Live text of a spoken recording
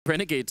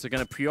Renegades are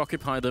going to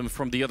preoccupy them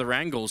from the other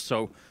angle,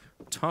 so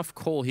tough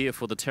call here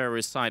for the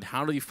terrorist side.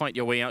 How do you fight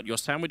your way out? You're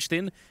sandwiched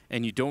in,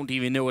 and you don't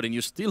even know it, and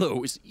your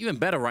Stilo is even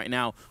better right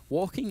now,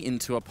 walking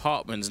into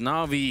apartments.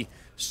 Na'Vi,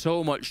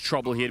 so much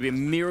trouble here. It'd be a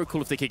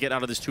miracle if they could get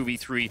out of this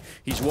 2v3.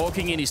 He's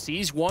walking in, he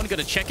sees one,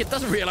 gonna check it,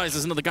 doesn't realize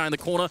there's another guy in the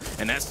corner,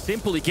 and that's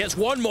S1mple. He gets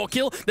one more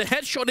kill, the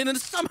headshot in, and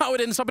somehow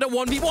it ends up in a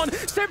 1v1.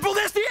 S1mple,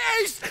 there's the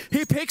ace!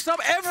 He picks up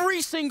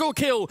every single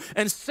kill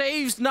and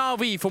saves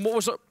Na'Vi from what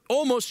was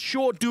almost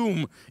sure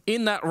doom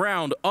in that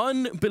round.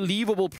 Unbelievable play.